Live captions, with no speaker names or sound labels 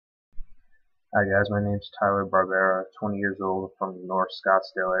Hi guys, my name's Tyler Barbera, 20 years old, from North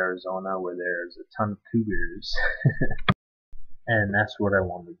Scottsdale, Arizona, where there's a ton of cougars. And that's what I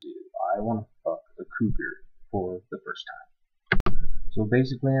want to do. I want to fuck a cougar for the first time. So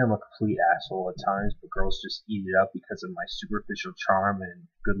basically, I'm a complete asshole at times, but girls just eat it up because of my superficial charm and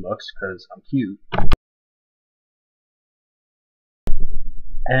good looks, because I'm cute.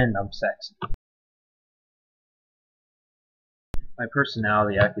 And I'm sexy. My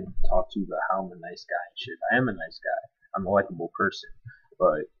personality, I could talk to you about how I'm a nice guy and shit. I am a nice guy. I'm a likable person.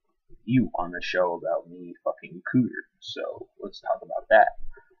 But you on a show about me fucking cougar, so let's talk about that.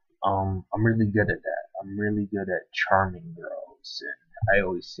 I'm really good at that. I'm really good at charming girls, and I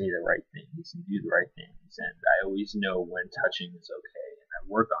always say the right things and do the right things, and I always know when touching is okay, and I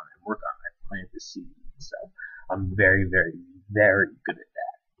work on it, I plant the seed and stuff. I'm very, very, very good at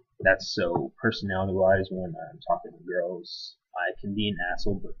that. That's so personality-wise, when I'm talking to girls, I can be an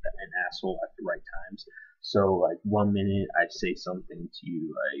asshole, but an asshole at the right times. So, like, one minute I say something to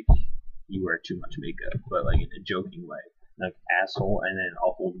you like, you wear too much makeup, but like in a joking way, like asshole, and then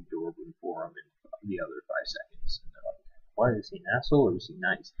I'll hold the door open for them in the other 5 seconds. And they're like, "Why is he an asshole or is he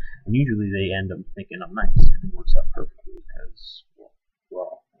nice?" And usually they end up thinking I'm nice, and it works out perfectly because,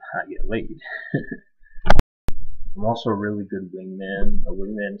 well, I get laid. I'm also a really good wingman. A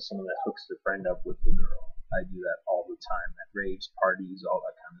wingman is someone that hooks the friend up with the girl. I do that all the time at raves, parties, all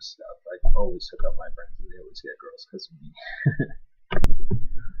that kind of stuff. I always hook up my friends, and they always get girls because of me.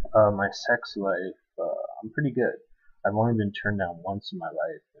 My sex life, I'm pretty good. I've only been turned down once in my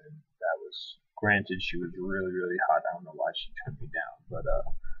life, and that was, granted, she was really, really hot. I don't know why she turned me down, but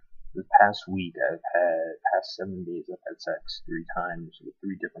the past week, past 7 days, I've had sex 3 times with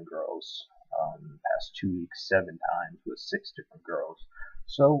 3 different girls. Past 2 weeks, 7 times with 6 different girls.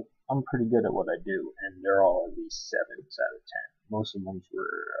 So I'm pretty good at what I do, and they're all at least 7s out of 10. Most of them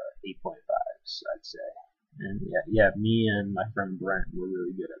were 8.5s, I'd say. And yeah, me and my friend Brent were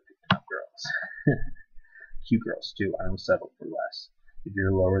really good at picking up girls. Cute girls too. I don't settle for less. If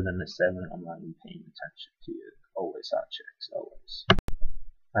you're lower than a 7, I'm not even paying attention to you. Always hot chicks, always.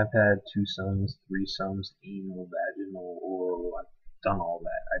 I've had 2 sons, 3 sons, anal, vaginal, oral. I've done all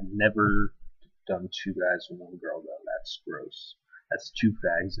that. I've never done 2 guys and 1 girl though. That's gross. That's 2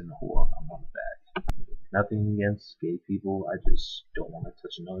 fags and a whore. I'm not a fag. Nothing against gay people. I just don't want to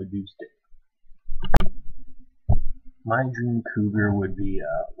touch another dude's dick. My dream cougar would be,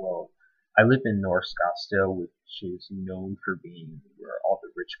 well, I live in North Scottsdale, which is known for being where all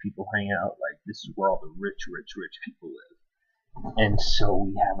the rich people hang out. Like, this is where all the rich people live. And so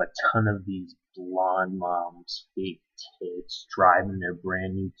we have a ton of these blonde moms, fake tits, driving their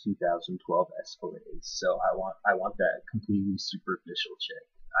brand new 2012 Escalades. So I want that completely superficial chick.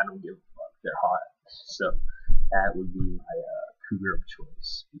 I don't give a fuck. They're hot. So that would be my cougar of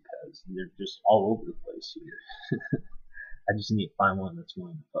choice because they're just all over the place here. I just need to find one that's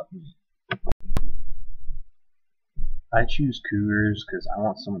willing to fuck me. I choose cougars because I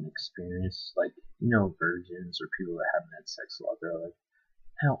want someone experienced, like, virgins or people that haven't had sex a lot. They're like,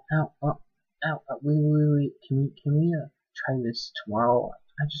 ow, ow, wait, can we try this tomorrow?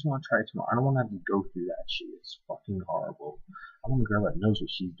 I just want to try it tomorrow. I don't want to have to go through that shit. It's fucking horrible. I want a girl that knows what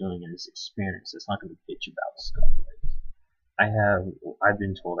she's doing and is experienced. It's not going to bitch about stuff. Like, I've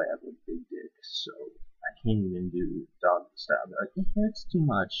been told I have a big dick, so I can't even do doggy style. They're like, yeah, it's too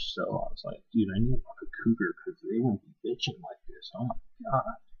much. So I was like, dude, I need to fuck a cougar because they won't be bitching like this. Oh my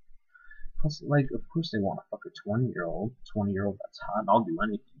god. Plus, like, of course they want to fuck a 20-year-old. 20-year-old that's hot. I'll do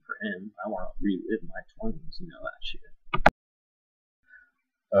anything for him. I want to relive my 20s, that shit.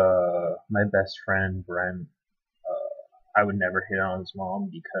 My best friend, Brent, I would never hit on his mom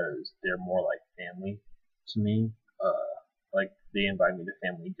because they're more like family to me. Like, they invite me to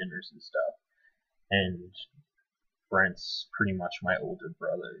family dinners and stuff. And Brent's pretty much my older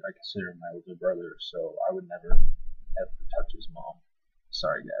brother. I consider him my older brother, so I would never ever touch his mom.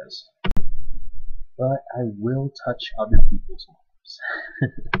 Sorry, guys. But I will touch other people's moms.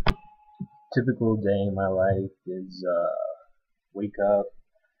 Typical day in my life is wake up,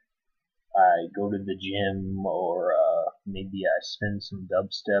 I go to the gym, or maybe I spin some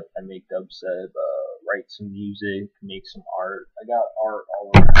dubstep. I make dubstep, write some music, make some art. I got art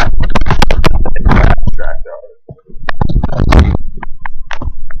all around. Abstract art.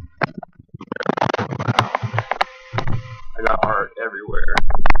 I got art everywhere.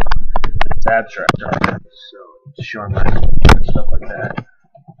 It's abstract art, so just showing my stuff like that.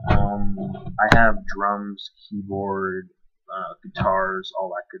 I have drums, keyboard, guitars, all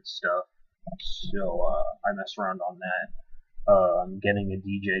that good stuff. So I mess around on that. I'm getting a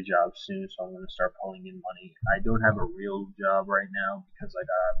DJ job soon, so I'm going to start pulling in money. I don't have a real job right now because I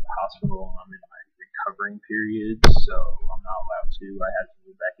got out of the hospital and I'm in my recovering period, so I'm not allowed to. I had to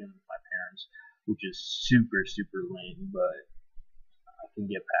move back in with my parents, which is super, super lame, but I can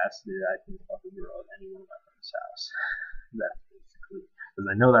get past it. I can fuck a girl at any one of my friend's house. That's basically, because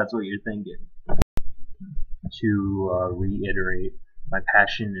I know that's what you're thinking. To reiterate, my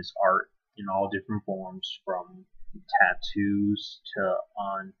passion is art in all different forms, from tattoos to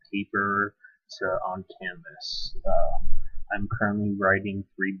on paper to on canvas. I'm currently writing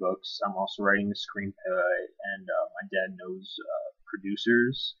 3 books. I'm also writing a screenplay, and my dad knows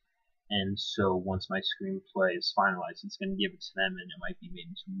producers. And so once my screenplay is finalized, it's going to give it to them, and it might be made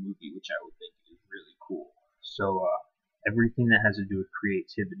into a movie, which I would think is really cool. So everything that has to do with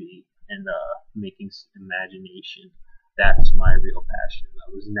creativity and making imagination, that's my real passion.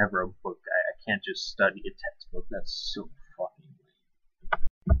 That was never a book. I can't just study a textbook. That's so fucking lame.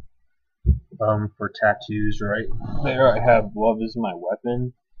 For tattoos, right there, I have "Love is my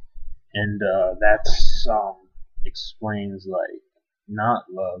weapon," and that's explains like not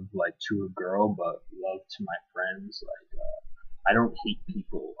love like to a girl, but love to my friends. Like I don't hate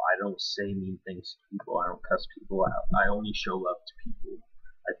people. I don't say mean things to people. I don't cuss people out. I only show love to people.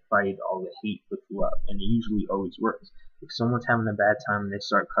 I fight all the hate with love, and it usually always works. If someone's having a bad time and they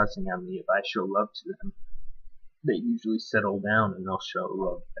start cussing at me, if I show love to them, they usually settle down and they'll show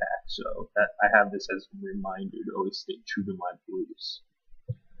love back. So that I have this as a reminder to always stay true to my beliefs.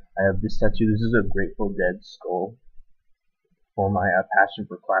 I have this tattoo. This is a Grateful Dead skull. For my passion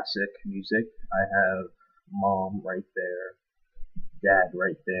for classic music, I have Mom right there, Dad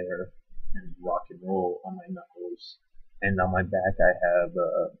right there, and rock and roll on my knuckles. And on my back, I have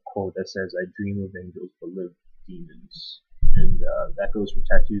a quote that says, "I dream of angels but live demons." And that goes for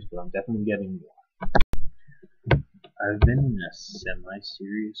tattoos, but I'm definitely getting more. I've been in a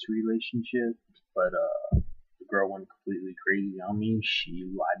semi-serious relationship, but the girl went completely crazy on me. She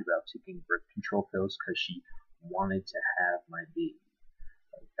lied about taking birth control pills because she wanted to have my baby.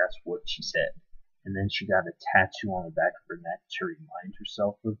 Like, that's what she said. And then she got a tattoo on the back of her neck to remind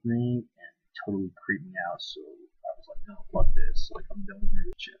herself of me, and it totally creeped me out. So I was like, no, fuck this. Like, I'm done with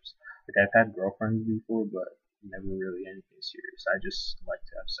relationships. Like, I've had girlfriends before, but never really anything serious. I just like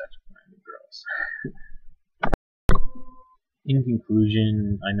to have sex with random girls. In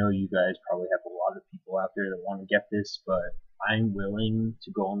conclusion, I know you guys probably have a lot of people out there that want to get this, but I'm willing to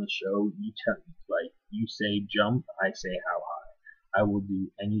go on the show. You say jump, I say how high. I will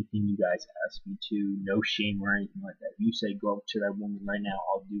do anything you guys ask me to. No shame or anything like that. You say go up to that woman right now,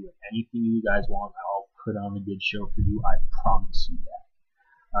 I'll do it. Anything you guys want, I'll put on a good show for you. I promise you that.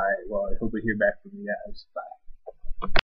 Alright, well, I hope I hear back from you guys. Bye.